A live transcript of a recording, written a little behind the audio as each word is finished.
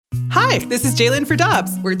Hi, this is Jalen for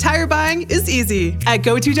Dobbs, where tire buying is easy. At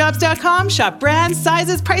GoToDobbs.com, shop brands,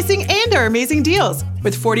 sizes, pricing, and our amazing deals.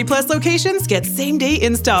 With 40-plus locations, get same-day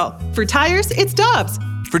install. For tires, it's Dobbs.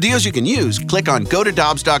 For deals you can use, click on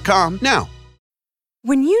GoToDobbs.com now.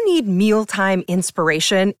 When you need mealtime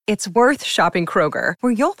inspiration, it's worth shopping Kroger,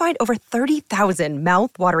 where you'll find over 30,000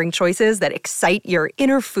 mouth-watering choices that excite your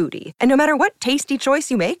inner foodie. And no matter what tasty choice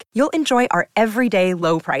you make, you'll enjoy our everyday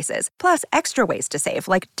low prices, plus extra ways to save,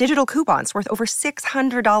 like digital coupons worth over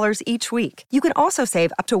 $600 each week. You can also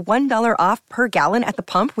save up to $1 off per gallon at the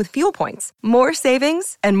pump with fuel points. More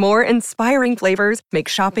savings and more inspiring flavors make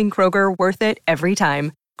shopping Kroger worth it every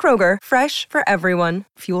time. Kroger, fresh for everyone.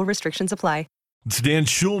 Fuel restrictions apply. It's Dan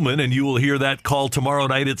Schulman, and you will hear that call tomorrow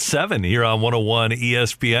night at 7 here on 101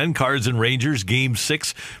 ESPN. Cards and Rangers, Game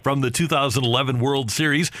 6 from the 2011 World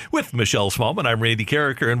Series with Michelle Smallman. I'm Randy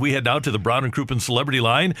Carricker, and we head out to the Brown & Crouppen Celebrity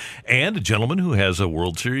Line. And a gentleman who has a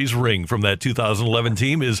World Series ring from that 2011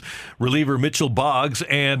 team is reliever Mitchell Boggs.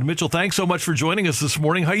 And Mitchell, thanks so much for joining us this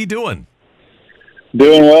morning. How you doing?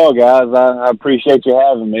 Doing well, guys. I appreciate you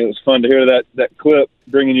having me. It was fun to hear that clip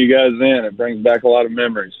bringing you guys in. It brings back a lot of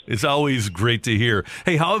memories. It's always great to hear.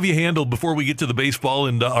 Hey, how have you handled, before we get to the baseball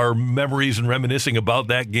and our memories and reminiscing about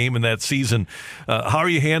that game and that season, how are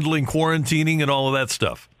you handling quarantining and all of that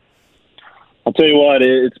stuff? I'll tell you what,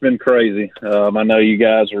 it's been crazy. I know you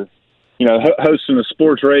guys are, hosting a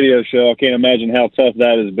sports radio show. I can't imagine how tough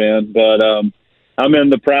that has been. But I'm in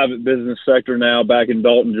the private business sector now back in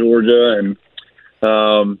Dalton, Georgia, and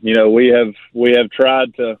we have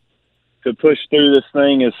tried to push through this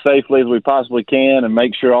thing as safely as we possibly can and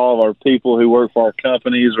make sure all of our people who work for our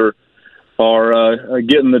companies are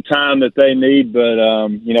getting the time that they need. But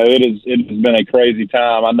it has been a crazy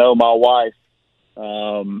time. I know my wife.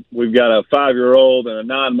 We've got a 5-year-old and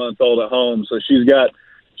a 9-month-old at home, so she's got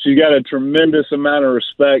a tremendous amount of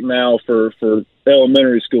respect now for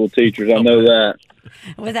elementary school teachers. I know that.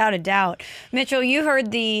 Without a doubt. Mitchell, you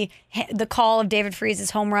heard the call of David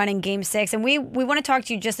Freese's home run in Game 6, and we want to talk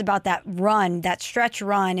to you just about that run, that stretch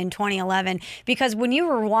run in 2011, because when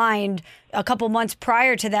you rewind a couple months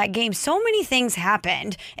prior to that game, so many things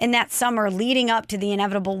happened in that summer leading up to the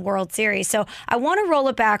inevitable World Series. So I want to roll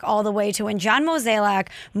it back all the way to when John Mozeliak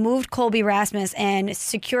moved Colby Rasmus and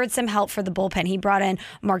secured some help for the bullpen. He brought in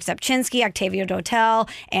Mark Zepchinski, Octavio Dotel,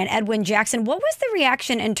 and Edwin Jackson. What was the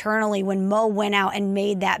reaction internally when Mo went out and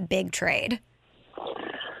made that big trade?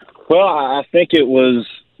 Well, I think it was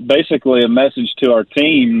basically a message to our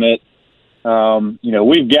team that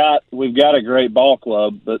we've got a great ball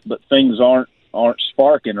club, but things aren't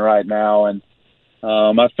sparking right now. And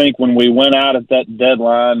I think when we went out at that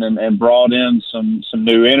deadline and brought in some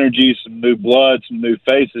new energy, some new blood, some new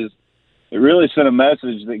faces, it really sent a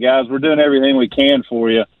message that, guys, we're doing everything we can for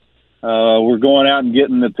you. We're going out and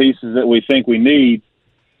getting the pieces that we think we need.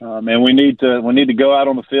 And we need to go out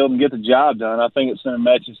on the field and get the job done. I think it sent a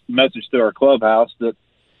message to our clubhouse that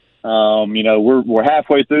we're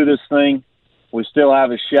halfway through this thing. We still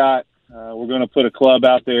have a shot. We're going to put a club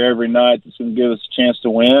out there every night that's going to give us a chance to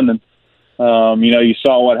win. And you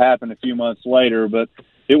saw what happened a few months later, but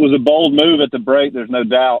it was a bold move at the break. There's no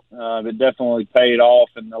doubt. It definitely paid off,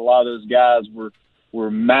 and a lot of those guys were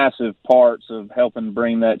massive parts of helping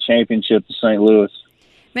bring that championship to St. Louis.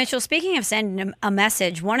 Mitchell, speaking of sending a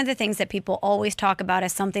message, one of the things that people always talk about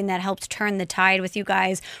as something that helped turn the tide with you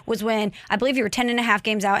guys was when, I believe you were 10 and a half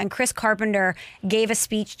games out, and Chris Carpenter gave a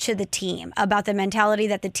speech to the team about the mentality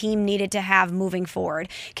that the team needed to have moving forward.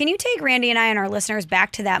 Can you take Randy and I and our listeners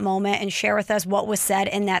back to that moment and share with us what was said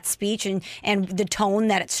in that speech and the tone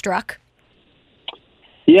that it struck?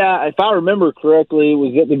 Yeah, if I remember correctly, it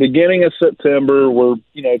was at the beginning of September. We're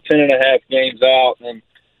 10 and a half games out, and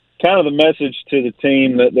kind of the message to the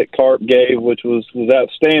team that Carp gave, which was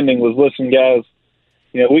outstanding, was, listen, guys,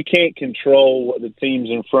 we can't control what the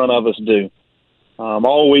teams in front of us do.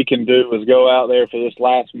 All we can do is go out there for this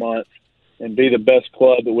last month and be the best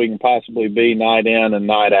club that we can possibly be night in and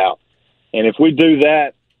night out. And if we do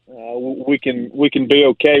that, we can be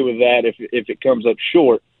okay with that if it comes up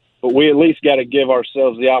short. But we at least got to give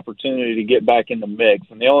ourselves the opportunity to get back in the mix.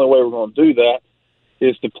 And the only way we're going to do that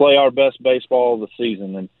is to play our best baseball of the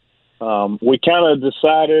season. And we kind of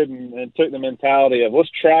decided and took the mentality of, let's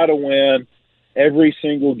try to win every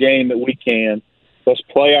single game that we can. Let's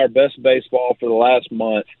play our best baseball for the last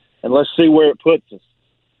month, and let's see where it puts us.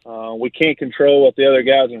 We can't control what the other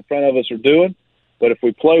guys in front of us are doing, but if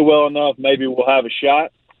we play well enough, maybe we'll have a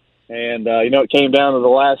shot. And, it came down to the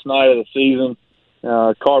last night of the season.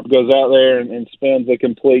 Carp goes out there and spends a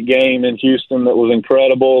complete game in Houston that was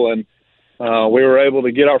incredible. And we were able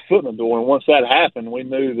to get our foot in the door. And once that happened, we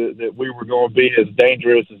knew that we were going to be as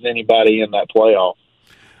dangerous as anybody in that playoff.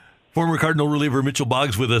 Former Cardinal reliever Mitchell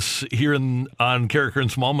Boggs with us here on Carricker and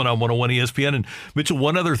Smallman on 101 ESPN. And Mitchell,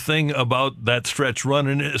 one other thing about that stretch run,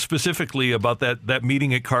 and specifically about that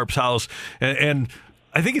meeting at Carp's house, and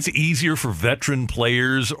I think it's easier for veteran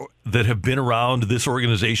players that have been around this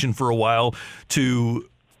organization for a while to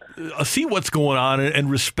see what's going on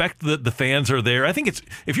and respect that the fans are there. I think it's,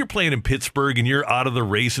 if you're playing in Pittsburgh and you're out of the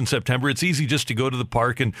race in September, it's easy just to go to the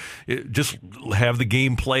park and just have the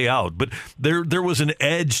game play out. But there was an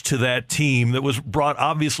edge to that team that was brought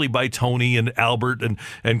obviously by Tony and Albert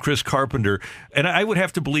and Chris Carpenter. And I would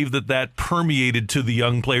have to believe that permeated to the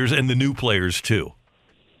young players and the new players too.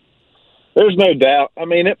 There's no doubt. I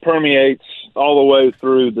mean, it permeates all the way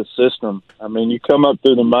through the system. I mean, you come up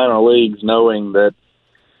through the minor leagues knowing that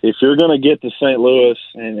if you're going to get to St. Louis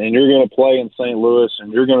and you're going to play in St. Louis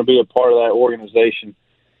and you're going to be a part of that organization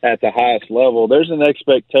at the highest level, there's an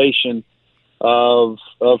expectation of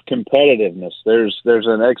competitiveness. There's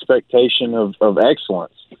an expectation of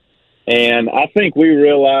excellence. And I think we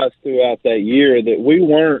realized throughout that year that we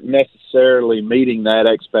weren't necessarily meeting that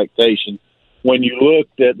expectation when you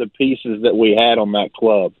looked at the pieces that we had on that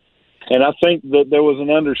club. And I think that there was an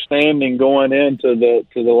understanding going into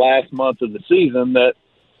the last month of the season that,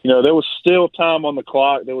 you know, there was still time on the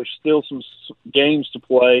clock. There were still some games to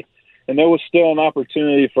play, and there was still an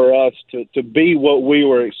opportunity for us to be what we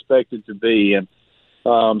were expected to be. And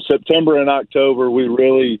September and October,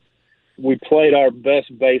 we played our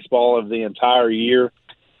best baseball of the entire year,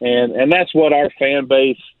 and that's what our fan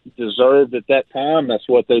base deserved at that time. That's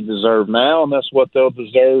what they deserve now, and that's what they'll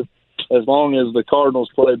deserve as long as the Cardinals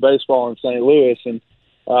play baseball in St. Louis.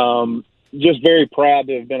 And just very proud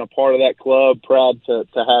to have been a part of that club, proud to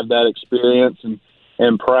have that experience,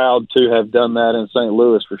 and proud to have done that in St.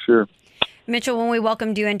 Louis for sure. Mitchell, when we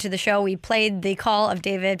welcomed you into the show, we played the call of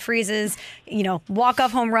David Freese's,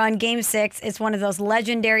 walk-off home run, Game 6. It's one of those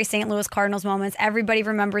legendary St. Louis Cardinals moments. Everybody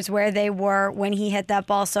remembers where they were when he hit that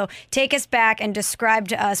ball. So take us back and describe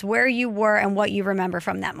to us where you were and what you remember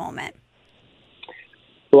from that moment.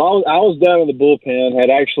 Well, I was down in the bullpen, had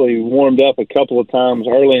actually warmed up a couple of times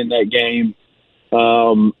early in that game.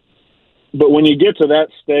 But when you get to that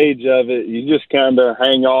stage of it, you just kind of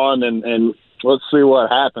hang on and let's see what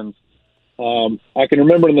happens. I can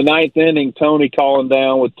remember in the ninth inning, Tony calling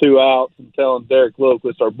down with 2 outs and telling Derek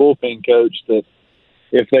Lilquist, our bullpen coach, that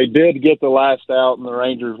if they did get the last out and the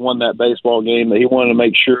Rangers won that baseball game, that he wanted to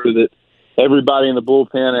make sure that everybody in the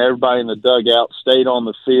bullpen and everybody in the dugout stayed on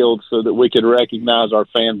the field so that we could recognize our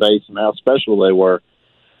fan base and how special they were.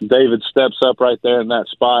 David steps up right there in that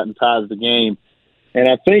spot and ties the game. And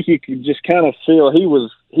I think you could just kind of feel he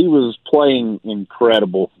was playing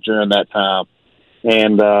incredible during that time.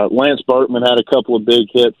 And Lance Berkman had a couple of big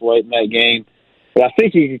hits late in that game. But I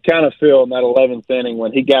think you could kind of feel in that 11th inning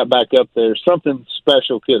when he got back up there, something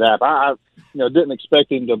special could happen. I didn't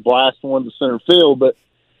expect him to blast one to center field, but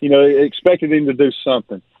expected him to do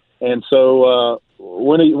something. And so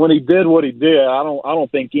when he did what he did, I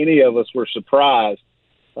don't think any of us were surprised.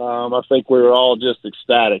 I think we were all just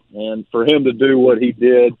ecstatic. And for him to do what he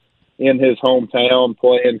did in his hometown,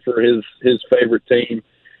 playing for his favorite team,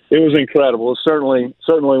 it was incredible. It was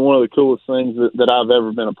certainly one of the coolest things that I've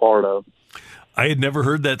ever been a part of. I had never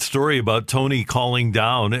heard that story about Tony calling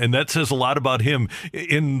down, and that says a lot about him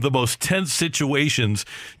in the most tense situations,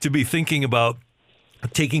 to be thinking about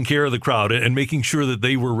taking care of the crowd and making sure that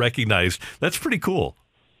they were recognized. That's pretty cool.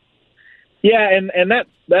 Yeah, and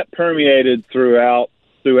that permeated throughout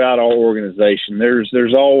our organization.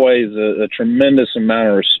 There's always a tremendous amount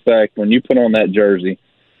of respect when you put on that jersey.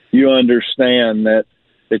 You understand that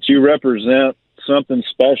you represent something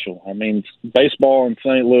special. I mean, baseball in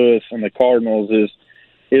St. Louis and the Cardinals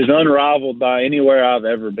is unrivaled by anywhere I've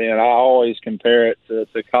ever been. I always compare it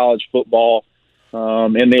to college football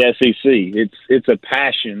in the SEC. It's a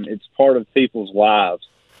passion. It's part of people's lives.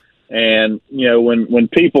 And, when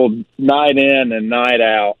people night in and night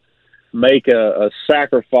out make a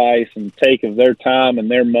sacrifice and take of their time and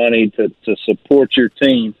their money to support your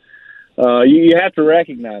team, you have to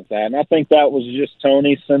recognize that. And I think that was just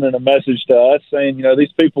Tony sending a message to us saying,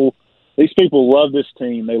 these people love this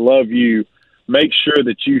team. They love you. Make sure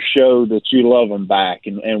that you show that you love them back.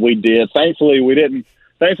 And we did. Thankfully, we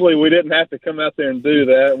didn't have to come out there and do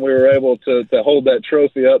that. And we were able to hold that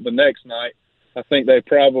trophy up the next night. I think they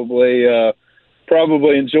probably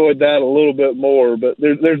enjoyed that a little bit more, but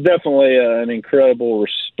there's definitely an incredible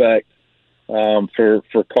respect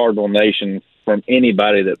for Cardinal Nation from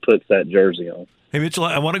anybody that puts that jersey on. Hey, Mitchell,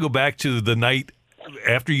 I want to go back to the night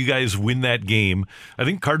after you guys win that game, I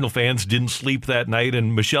think Cardinal fans didn't sleep that night,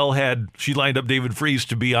 and Michelle she lined up David Freese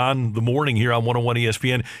to be on the morning here on 101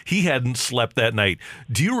 ESPN. He hadn't slept that night.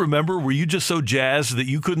 Do you remember, were you just so jazzed that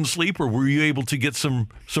you couldn't sleep, or were you able to get some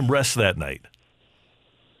rest that night?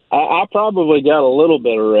 I probably got a little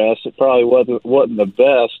bit of rest. It probably wasn't the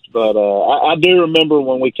best, but I do remember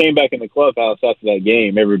when we came back in the clubhouse after that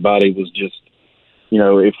game, everybody was just,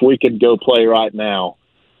 if we could go play right now,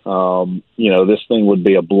 this thing would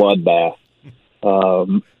be a bloodbath.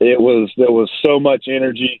 There was so much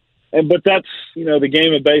energy, but that's, the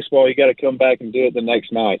game of baseball. You got to come back and do it the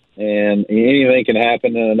next night, and anything can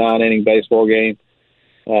happen in a 9-inning baseball game.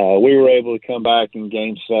 We were able to come back in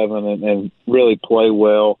Game 7 and really play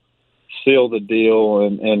well, seal the deal,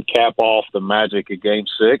 and cap off the magic of Game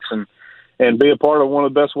 6 and be a part of one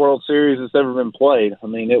of the best World Series that's ever been played. I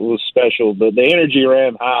mean, it was special. The energy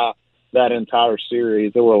ran high that entire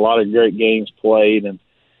series. There were a lot of great games played, and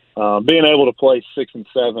being able to play 6 and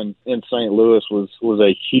 7 in St. Louis was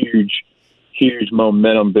a huge, huge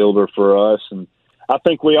momentum builder for us. And I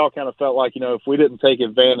think we all kind of felt like, if we didn't take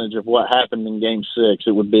advantage of what happened in Game 6,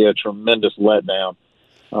 it would be a tremendous letdown.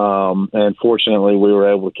 And fortunately, we were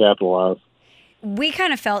able to capitalize. We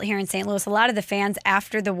kind of felt here in St. Louis, a lot of the fans,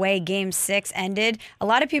 after the way Game 6 ended, a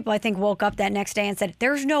lot of people, I think, woke up that next day and said,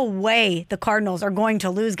 there's no way the Cardinals are going to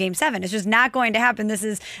lose Game 7. It's just not going to happen. This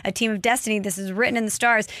is a team of destiny. This is written in the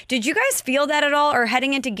stars. Did you guys feel that at all? Or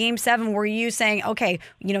heading into Game 7, were you saying, okay,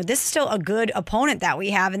 this is still a good opponent that we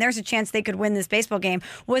have, and there's a chance they could win this baseball game?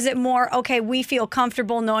 Was it more, okay, we feel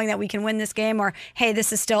comfortable knowing that we can win this game, or, hey,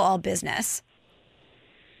 this is still all business?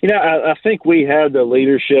 I think we had the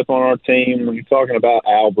leadership on our team. When you're talking about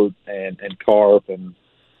Albert and Carp and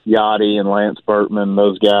Yachty and Lance Bertman,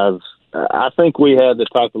 those guys, I think we had the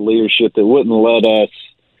type of leadership that wouldn't let us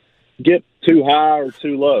get too high or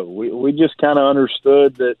too low. We just kind of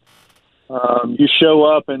understood that you show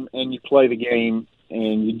up and you play the game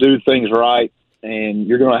and you do things right, and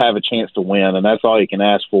you're going to have a chance to win, and that's all you can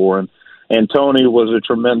ask for. And Tony was a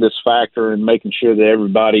tremendous factor in making sure that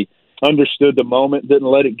everybody understood the moment, didn't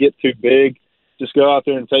let it get too big. Just go out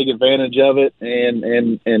there and take advantage of it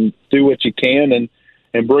and do what you can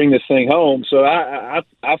and bring this thing home. So I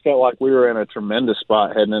felt like we were in a tremendous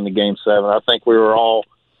spot heading into Game 7. I think we were all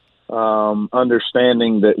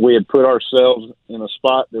understanding that we had put ourselves in a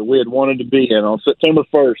spot that we had wanted to be in. On September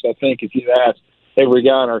 1st, I think if you asked every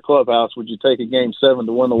guy in our clubhouse, would you take a Game 7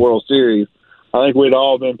 to win the World Series, I think we'd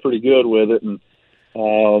all been pretty good with it. And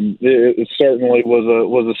it certainly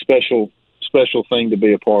was a special thing to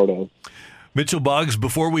be a part of. Mitchell Boggs,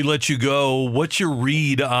 before we let you go, what's your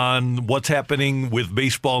read on what's happening with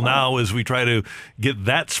baseball now as we try to get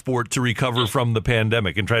that sport to recover from the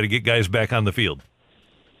pandemic and try to get guys back on the field?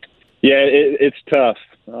 Yeah, it's tough.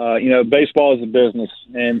 Baseball is a business,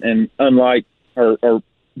 and unlike or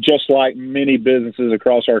just like many businesses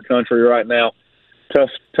across our country right now,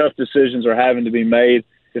 tough decisions are having to be made.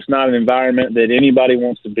 It's not an environment that anybody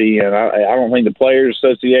wants to be in. I don't think the Players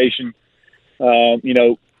Association,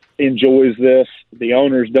 enjoys this. The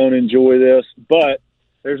owners don't enjoy this, but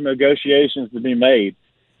there's negotiations to be made.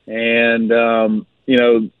 And,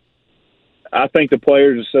 I think the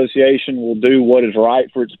Players Association will do what is right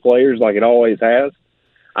for its players like it always has.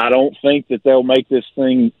 I don't think that they'll make this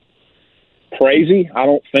thing crazy. I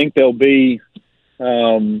don't think they'll be,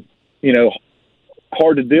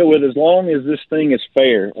 hard to deal with as long as this thing is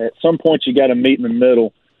fair. At some point, you got to meet in the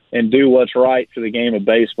middle and do what's right for the game of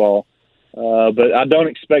baseball. But I don't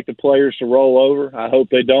expect the players to roll over. I hope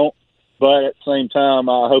they don't. But at the same time,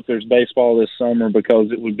 I hope there's baseball this summer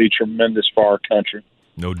because it would be tremendous for our country.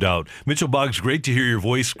 No doubt. Mitchell Boggs, great to hear your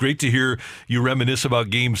voice. Great to hear you reminisce about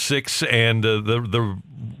Game 6 and the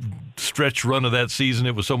stretch run of that season.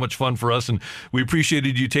 It was so much fun for us, and we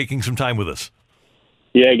appreciated you taking some time with us.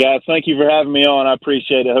 Yeah, guys, thank you for having me on. I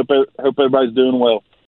appreciate it. Hope everybody's doing well.